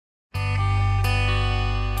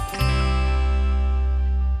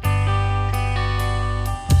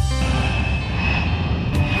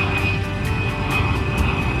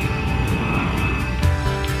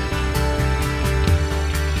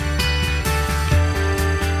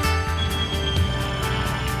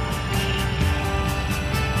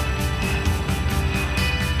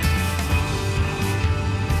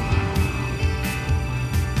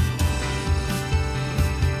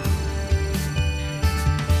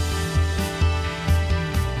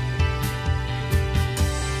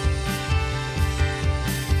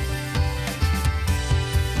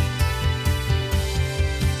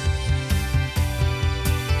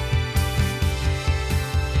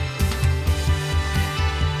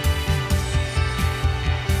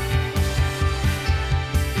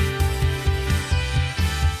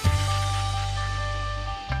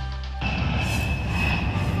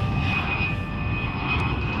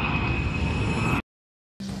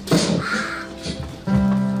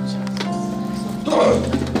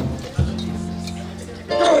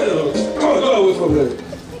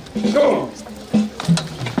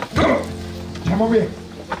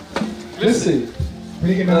Listen,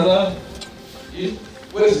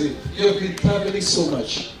 where is it? You have been traveling so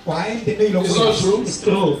much. Why? It's not true. It's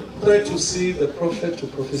true. Try to see the prophet to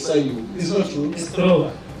prophesy you. It's not true. It's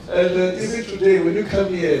true. And even today, when you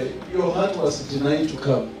come here, your heart was denying to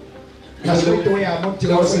come. Because there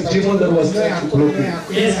was a demon that was trying to block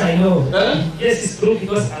you. Yes, I know. Huh? Yes, it's true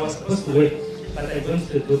because I was supposed to wait, but I went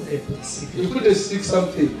to the doctor to seek. You couldn't seek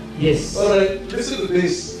something. Yes. All right, listen to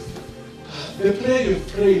this. The prayer you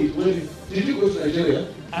prayed, did you go to Nigeria?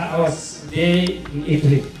 I was there in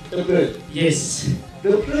Italy. The prayer? Yes.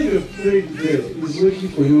 The prayer you prayed there is working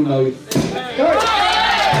for you now.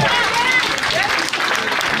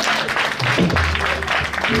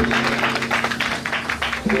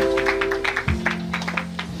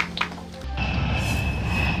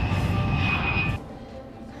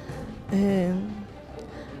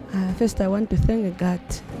 First, I want to thank God.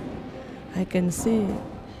 I can see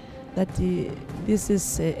that this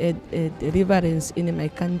is a deliverance in my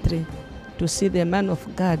country, to see the man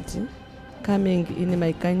of God coming in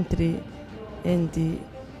my country, and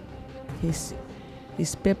his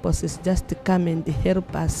purpose is just to come and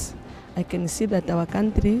help us. I can see that our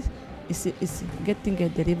country is getting a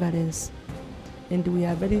deliverance, and we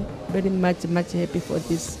are very, very much happy for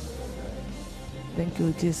this. Thank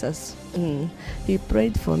you, Jesus. He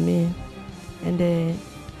prayed for me, and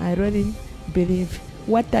I really believe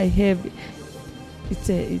what I have.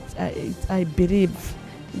 I believe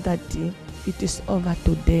that it is over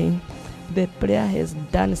today. The prayer has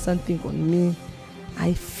done something on me.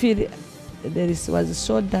 I feel there was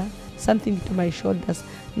something to my shoulders.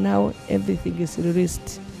 Now everything is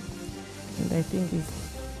released, and I think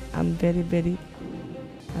I'm very, very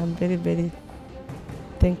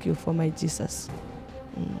thank you for my Jesus.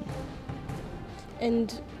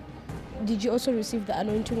 And did you also receive the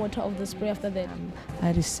anointing water of the spray after that?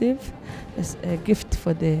 I received a gift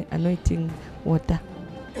for the anointing water,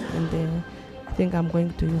 and I think I'm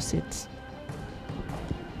going to use it.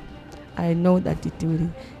 I know that it will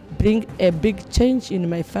bring a big change in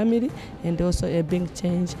my family, and also a big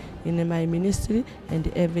change in my ministry and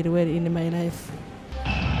everywhere in my life.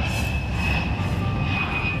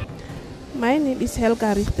 My name is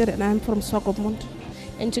Helga Richter, and I'm from Swakopmund.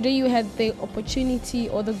 And today you had the opportunity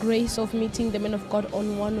or the grace of meeting the man of God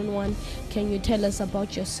on one-on-one. Can you tell us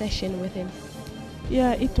about your session with him?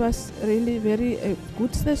 Yeah, it was really very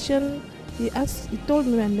good session. He told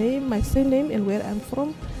me my name, my surname, and where I'm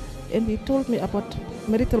from. And he told me about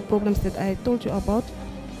marital problems that I told you about,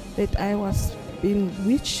 that I was being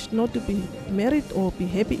witched not to be married or be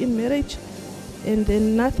happy in marriage. And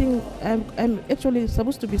then nothing, I'm actually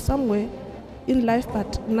supposed to be somewhere in life,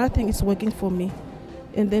 but nothing is working for me.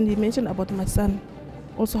 And then he mentioned about my son,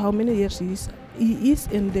 also how many years he is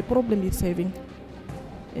and the problem he's having.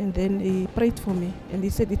 And then he prayed for me, and he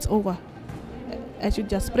said it's over. I should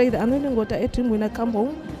just pray the anointing water at him when I come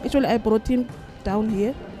home. Actually, I brought him down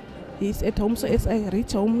here. He's at home, so as I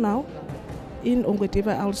reach home now, in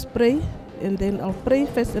Ongwetiva, I'll spray, and then I'll pray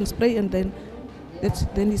first and spray, and then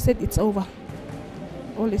he said it's over.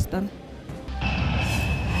 All is done.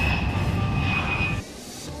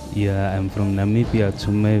 Yeah, I'm from Namibia,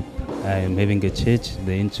 Tsumeb. I'm having a church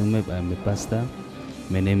there in Tsumeb. I'm a pastor.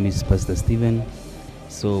 My name is Pastor Stephen.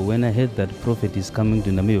 So when I heard that prophet is coming to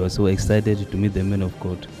Namibia, I was so excited to meet the man of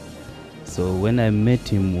God. So when I met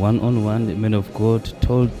him one-on-one, the man of God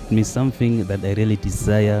told me something that I really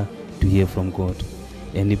desire to hear from God.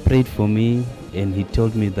 And he prayed for me, and he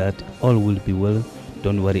told me that all will be well,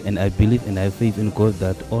 don't worry. And I believe and I have faith in God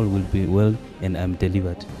that all will be well, and I'm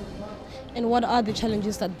delivered. And what are the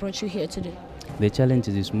challenges that brought you here today? The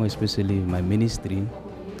challenges is more especially my ministry.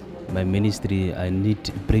 My ministry, I need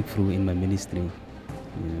breakthrough in my ministry.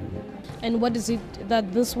 And what is it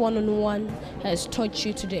that this one-on-one has taught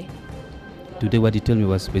you today? Today what he told me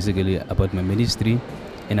was basically about my ministry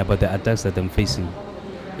and about the attacks that I'm facing,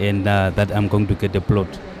 and that I'm going to get a plot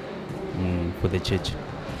for the church.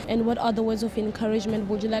 And what other words of encouragement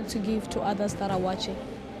would you like to give to others that are watching?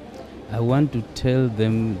 I want to tell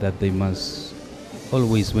them that they must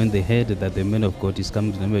always, when they heard that the man of God is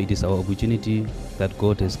coming to them, it is our opportunity that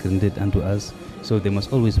God has granted unto us. So they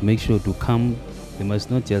must always make sure to come. They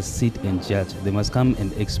must not just sit and judge. They must come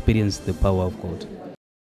and experience the power of God.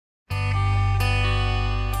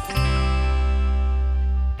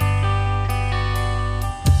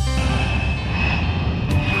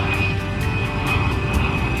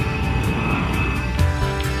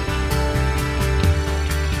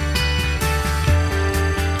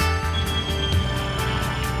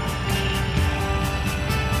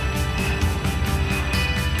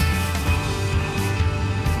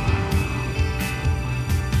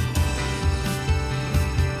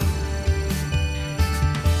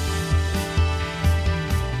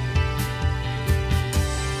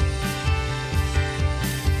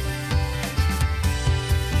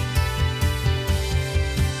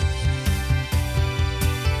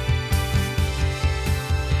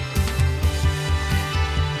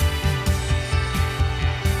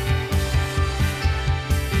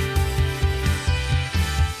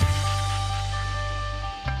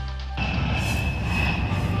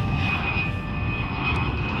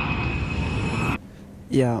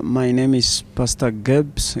 Yeah, my name is Pastor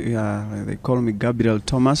Gibbs. They call me Gabriel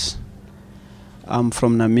Thomas. I'm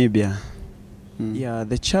from Namibia. Yeah,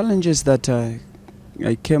 the challenges that I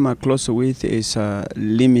came across with is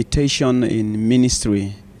limitation in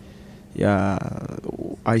ministry. Yeah,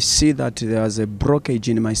 I see that there's a blockage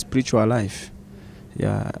in my spiritual life.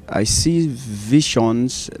 Yeah, I see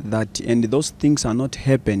visions and those things are not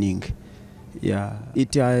happening. Yeah,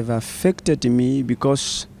 it have affected me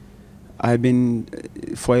because I've been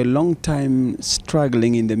for a long time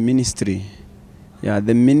struggling in the ministry. Yeah,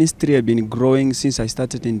 the ministry has been growing since I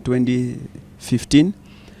started in 2015,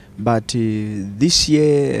 but this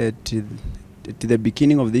year, at the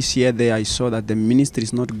beginning of this year, I saw that the ministry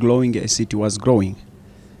is not growing as it was growing.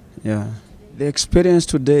 Yeah, the experience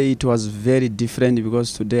today, it was very different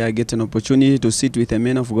because today I get an opportunity to sit with a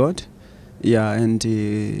man of God. Yeah, and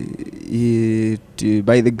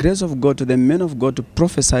by the grace of God, the man of God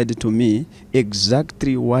prophesied to me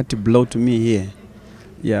exactly what brought me here.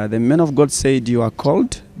 Yeah, the man of God said, you are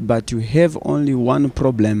called, but you have only one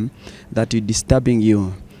problem that is disturbing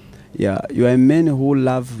you. Yeah, you are a man who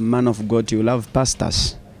love man of God, you love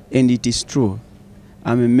pastors, and it is true.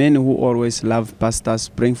 I'm a man who always love pastors,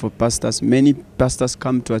 praying for pastors. Many pastors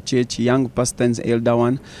come to a church, young pastor and elder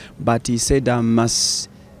one, but he said I must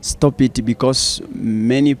stop it because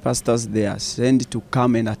many pastors they are sent to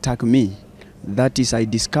come and attack me. That is, I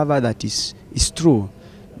discover that is true,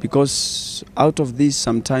 because out of this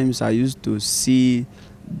sometimes I used to see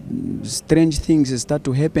strange things start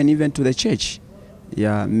to happen even to the church.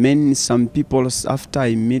 Yeah, some people, after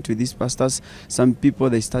I meet with these pastors, some people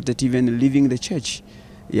they started even leaving the church.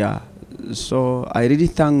 Yeah, so I really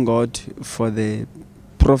thank God for the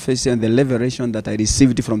prophecy and the liberation that I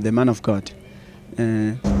received from the man of God.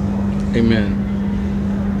 Amen.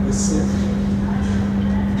 Receive.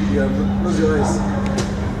 Close your eyes.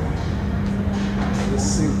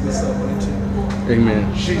 Receive this anointing.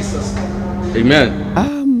 Amen. Jesus. Amen.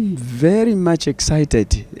 I'm very much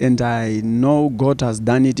excited, and I know God has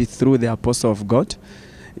done it through the Apostle of God.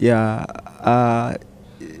 Yeah,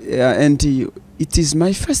 and it is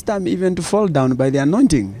my first time even to fall down by the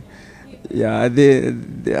anointing. Yeah,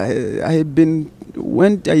 I have been.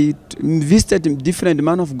 When I visited different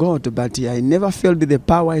man of God, but I never felt the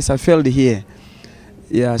power as I felt here.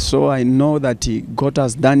 Yeah, so I know that God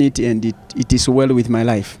has done it, and it is well with my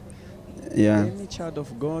life. Yeah. Any child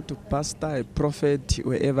of God, pastor, a prophet,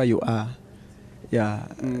 wherever you are, yeah,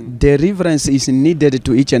 deliverance is needed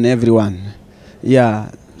to each and everyone.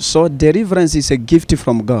 Yeah, so deliverance is a gift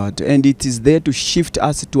from God, and it is there to shift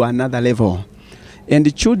us to another level. And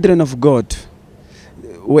the children of God,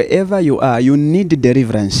 wherever you are, you need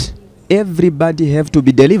deliverance. Everybody have to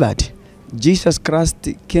be delivered. Jesus Christ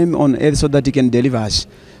came on earth so that he can deliver us.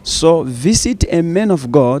 So visit a man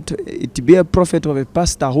of God, to be a prophet or a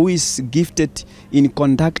pastor who is gifted in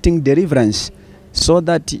conducting deliverance, so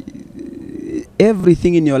that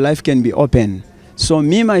everything in your life can be open. So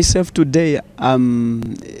me, myself, today,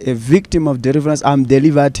 I'm a victim of deliverance. I'm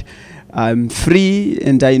delivered. I'm free,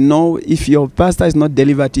 and I know if your pastor is not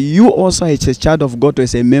delivered, you also as a child of God,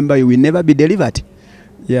 as a member, you will never be delivered.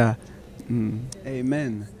 Yeah.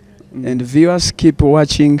 Amen. And viewers, keep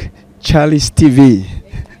watching Charis TV.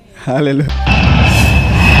 Hallelujah.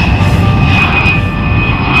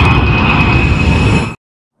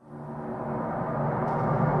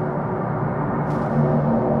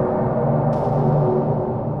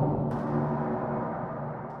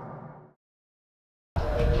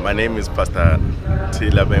 My name is Pastor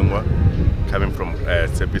Tila Bengwa, coming from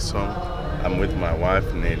Sepisong. I'm with my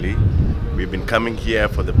wife, Nelly. We've been coming here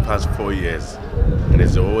for the past 4 years, and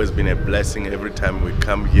it's always been a blessing. Every time we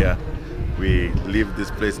come here, we leave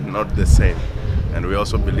this place not the same. And we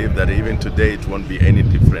also believe that even today it won't be any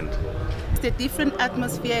different. It's a different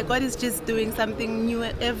atmosphere. God is just doing something new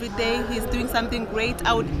every day. He's doing something great.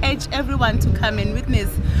 I would urge everyone to come and witness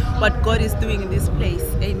what God is doing in this place.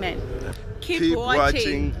 Amen. Keep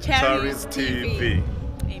watching Charis TV.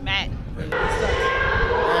 Amen.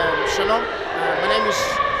 Shalom. My name is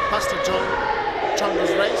Pastor John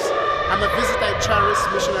Reis. I'm a visitor at Charis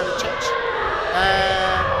Missionary Church.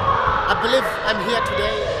 I believe I'm here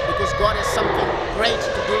today because God has something great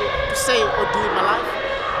to do, to say or do in my life.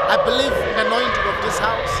 I believe in the anointing of this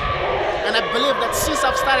house, and I believe that since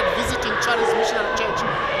I've started visiting Charis Missionary Church,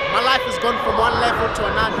 my life has gone from one level to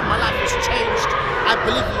another. My life has changed. I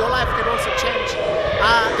believe your life can also change.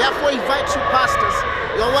 Therefore, invite you pastors.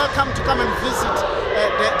 You're welcome to come and visit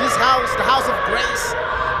this house, the house of grace,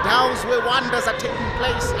 the house where wonders are taking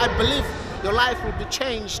place. I believe your life will be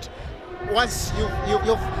changed once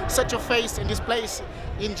you've set your face in this place,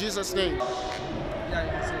 in Jesus' name.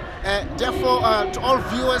 Yeah, Therefore, to all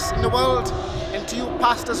viewers in the world, and to you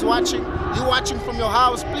pastors watching, you watching from your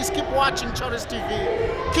house, please keep watching Charis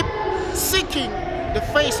TV. Keep seeking the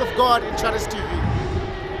face of God in Charis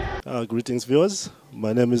TV. Greetings viewers,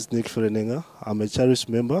 my name is Nick Ferenenga. I'm a Charis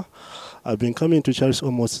member. I've been coming to Charis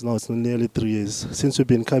almost now, it's nearly 3 years. Since we've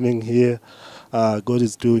been coming here, God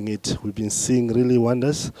is doing it. We've been seeing really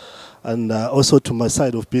wonders. And also to my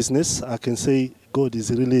side of business, I can say God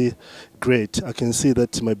is really great. I can see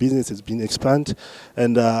that my business has been expanded,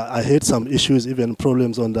 and I had some issues, even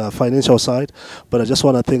problems on the financial side, but I just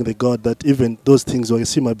want to thank the God that even those things, I can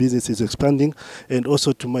see my business is expanding, and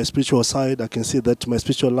also to my spiritual side, I can see that my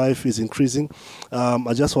spiritual life is increasing.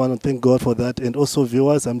 I just want to thank God for that. And also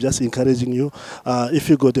viewers, I'm just encouraging you, if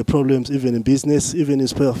you got the problems even in business, even in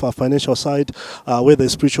financial side, whether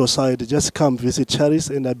spiritual side, just come visit Charis,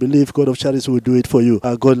 and I believe God of Charis will do it for you.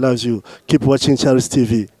 God loves you. Keep watching Charis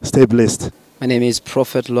TV. Stay blessed. My name is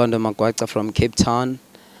Prophet Luando Magwaka from Cape Town.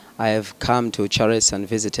 I have come to Charis and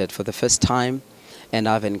visited for the first time, and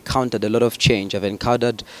I've encountered a lot of change. I've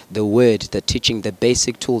encountered the word, the teaching, the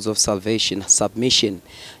basic tools of salvation, submission,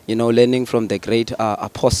 you know, learning from the great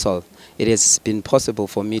apostle. It has been possible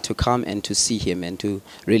for me to come and to see him and to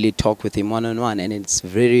really talk with him one-on-one, and it's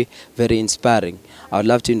very, very inspiring. I would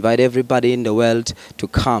love to invite everybody in the world to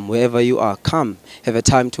come, wherever you are, come, have a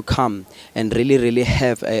time to come and really, really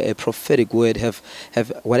have a prophetic word, have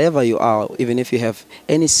whatever you are, even if you have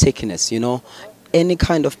any sickness, you know, any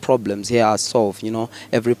kind of problems here are solved, you know,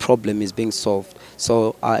 every problem is being solved.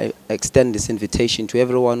 So I extend this invitation to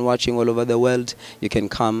everyone watching all over the world. You can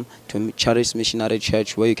come to Charis Missionary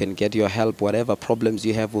Church where you can get your help. Whatever problems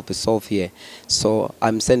you have will be solved here. So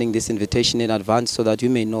I'm sending this invitation in advance so that you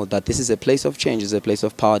may know that this is a place of change, this is a place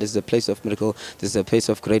of power, this is a place of miracle, this is a place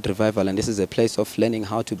of great revival, and this is a place of learning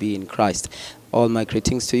how to be in Christ. All my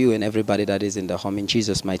greetings to you and everybody that is in the home, in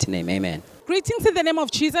Jesus' mighty name, amen. Greetings in the name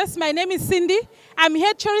of Jesus. My name is Cindy. I'm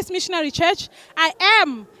here at Charis Missionary Church. I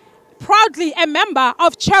am proudly a member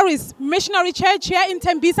of Charis Missionary Church here in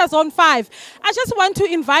Tembisa Zone 5. I just want to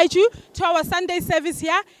invite you to our Sunday service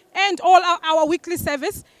here and all our weekly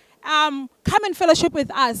service. Come and fellowship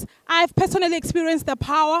with us. I've personally experienced the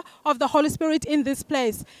power of the Holy Spirit in this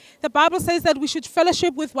place. The Bible says that we should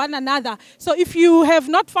fellowship with one another. So if you have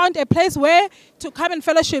not found a place where to come and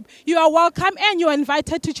fellowship, you are welcome and you are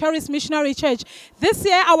invited to Charis Missionary Church. This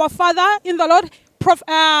year, our Father in the Lord,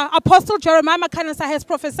 Apostle Jeremiah Makananisa, has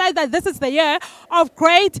prophesied that this is the year of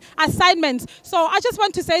great assignments. So I just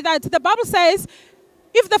want to say that the Bible says,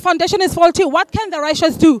 if the foundation is faulty, what can the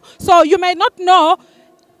righteous do? So you may not know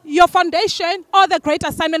your foundation or the great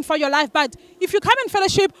assignment for your life, but if you come in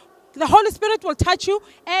fellowship, the Holy Spirit will touch you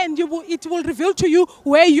and it will reveal to you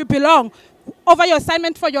where you belong over your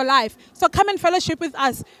assignment for your life. So come and fellowship with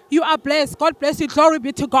us. You are blessed. God bless you. Glory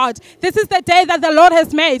be to God. This is the day that the Lord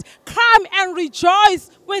has made. Come and rejoice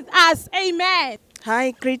with us. Amen.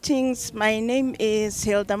 Hi, greetings. My name is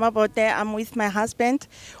Hilda Mabote. I'm with my husband.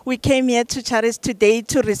 We came here to Charis today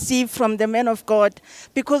to receive from the man of God,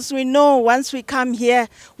 because we know once we come here,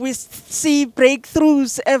 we see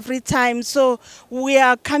breakthroughs every time. So we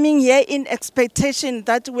are coming here in expectation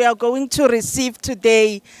that we are going to receive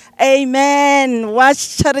today. Amen.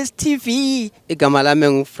 Watch Charis TV. Igama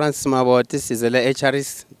lami Francis Mabote, sizele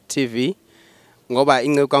Charis TV. Ngoba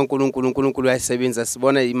inceku kaNkulunkulu yayisebenza,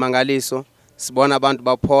 sibona imangaliso. Sibona abantu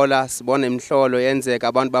baphola, sibona imhlolo yenzeka,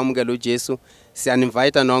 abantu bamukela uJesu.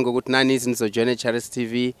 Siyaninvite nonke ukuthi nani nizojoin Charis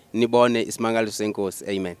TV nibone isimangalo senkosi.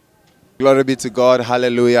 Amen. Glory be to God.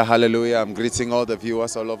 Hallelujah, hallelujah. I'm greeting all the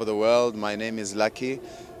viewers all over the world. My name is Lucky,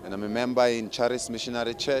 and I'm a member in Charis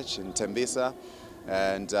Missionary Church in Tembisa,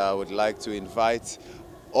 and I would like to invite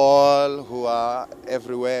all who are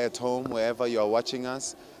everywhere at home, wherever you are watching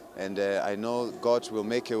us. And I know God will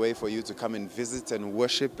make a way for you to come and visit and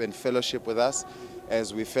worship and fellowship with us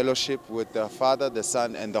as we fellowship with the Father, the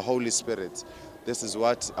Son, and the Holy Spirit. This is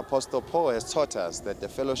what Apostle Prof has taught us, that the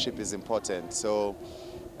fellowship is important. So,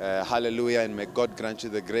 hallelujah, and may God grant you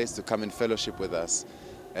the grace to come and fellowship with us.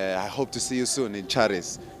 I hope to see you soon in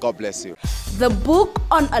Charis. God bless you. The Book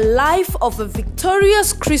on a Life of a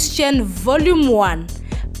Victorious Christian, Volume 1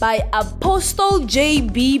 by Apostle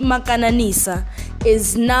J.B. Makananisa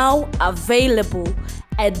is now available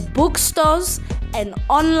at bookstores and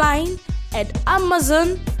online at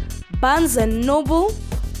Amazon, Barnes & Noble,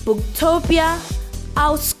 Booktopia,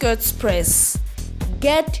 Outskirts Press.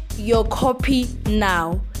 Get your copy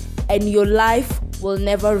now and your life will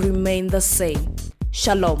never remain the same.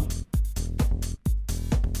 Shalom.